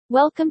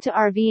Welcome to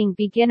RVing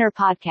Beginner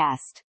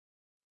Podcast.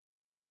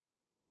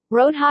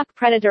 Roadhawk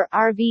Predator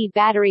RV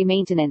battery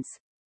maintenance.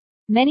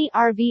 Many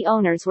RV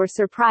owners were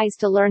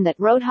surprised to learn that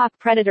Roadhawk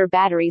Predator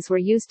batteries were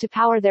used to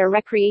power their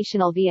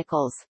recreational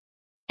vehicles.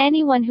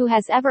 Anyone who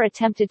has ever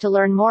attempted to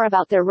learn more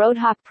about their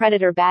Roadhawk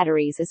Predator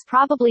batteries is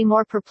probably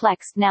more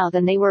perplexed now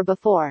than they were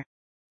before.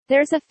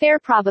 There's a fair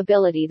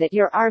probability that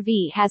your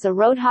RV has a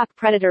Roadhawk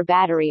Predator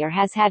battery or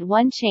has had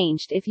one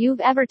changed if you've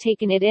ever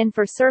taken it in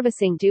for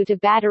servicing due to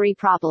battery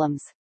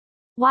problems.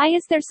 Why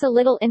is there so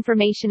little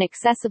information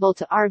accessible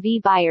to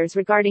RV buyers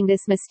regarding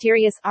this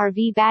mysterious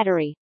RV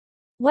battery?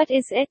 What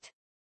is it?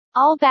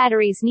 All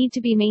batteries need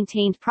to be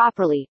maintained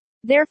properly,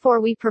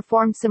 therefore we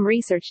performed some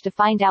research to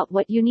find out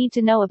what you need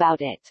to know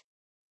about it.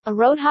 A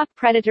Roadhawk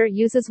Predator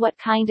uses what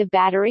kind of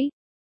battery?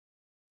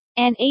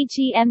 An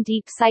AGM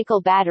deep cycle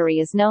battery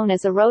is known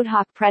as a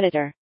Roadhawk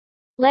Predator.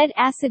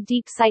 Lead-acid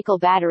deep cycle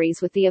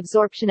batteries with the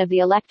absorption of the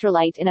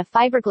electrolyte in a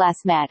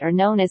fiberglass mat are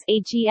known as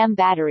AGM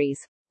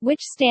batteries,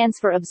 which stands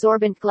for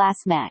absorbent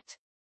glass mat.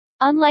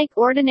 Unlike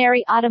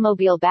ordinary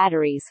automobile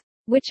batteries,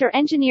 which are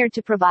engineered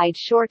to provide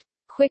short,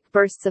 quick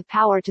bursts of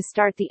power to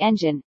start the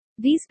engine,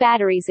 these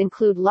batteries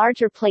include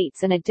larger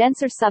plates and a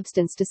denser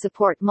substance to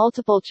support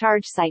multiple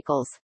charge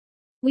cycles.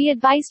 We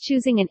advise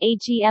choosing an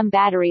AGM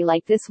battery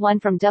like this one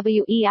from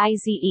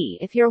WEIZE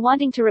if you're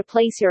wanting to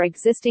replace your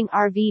existing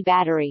RV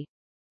battery.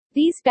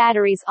 These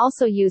batteries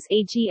also use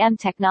AGM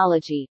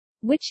technology,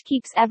 which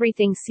keeps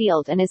everything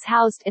sealed and is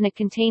housed in a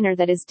container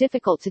that is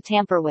difficult to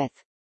tamper with.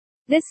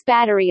 This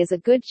battery is a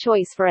good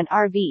choice for an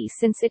RV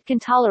since it can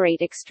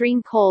tolerate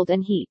extreme cold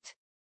and heat.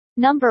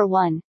 Number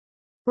 1.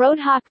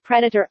 Roadhawk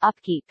Predator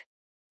Upkeep.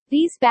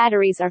 These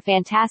batteries are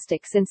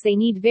fantastic since they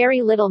need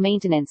very little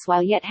maintenance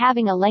while yet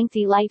having a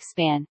lengthy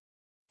lifespan.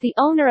 The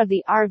owner of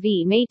the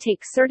RV may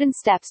take certain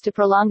steps to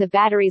prolong the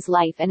battery's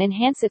life and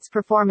enhance its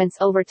performance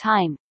over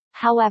time.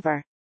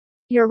 However,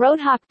 your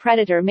Roadhawk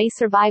Predator may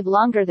survive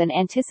longer than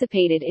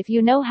anticipated if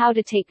you know how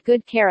to take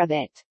good care of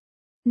it.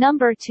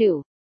 Number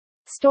 2.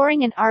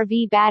 Storing an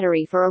RV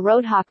battery for a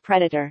Roadhawk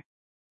Predator.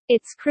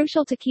 It's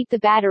crucial to keep the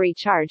battery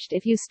charged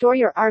if you store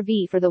your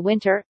RV for the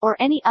winter, or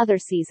any other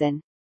season.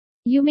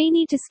 You may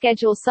need to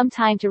schedule some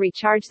time to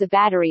recharge the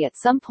battery at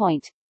some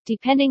point,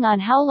 depending on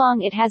how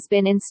long it has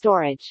been in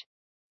storage.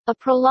 A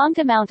prolonged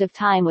amount of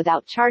time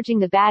without charging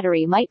the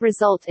battery might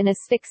result in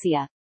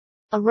asphyxia.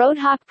 A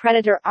Roadhawk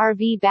Predator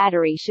RV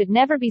battery should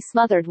never be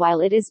smothered while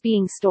it is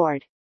being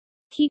stored.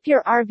 Keep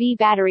your RV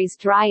batteries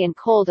dry and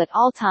cold at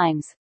all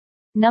times.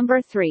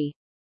 Number 3.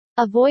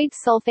 Avoid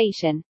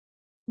sulfation.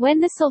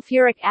 When the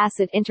sulfuric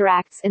acid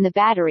interacts in the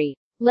battery,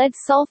 lead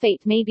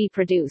sulfate may be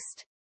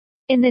produced.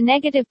 In the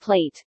negative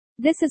plate,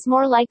 this is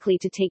more likely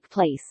to take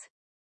place.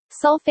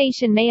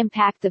 Sulfation may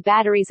impact the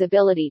battery's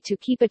ability to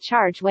keep a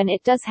charge when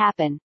it does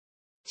happen.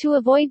 To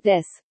avoid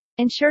this,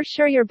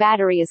 ensure your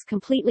battery is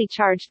completely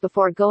charged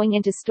before going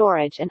into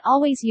storage and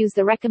always use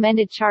the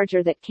recommended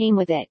charger that came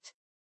with it.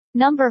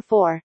 Number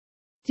 4.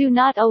 Do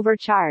not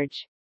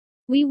overcharge.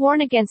 We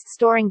warn against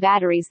storing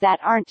batteries that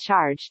aren't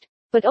charged,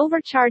 but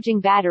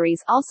overcharging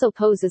batteries also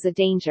poses a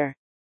danger.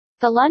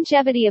 The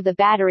longevity of the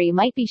battery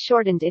might be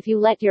shortened if you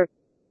let your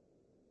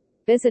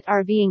Visit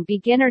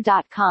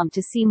RVingBeginner.com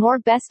to see more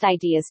best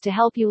ideas to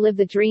help you live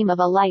the dream of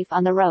a life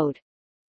on the road.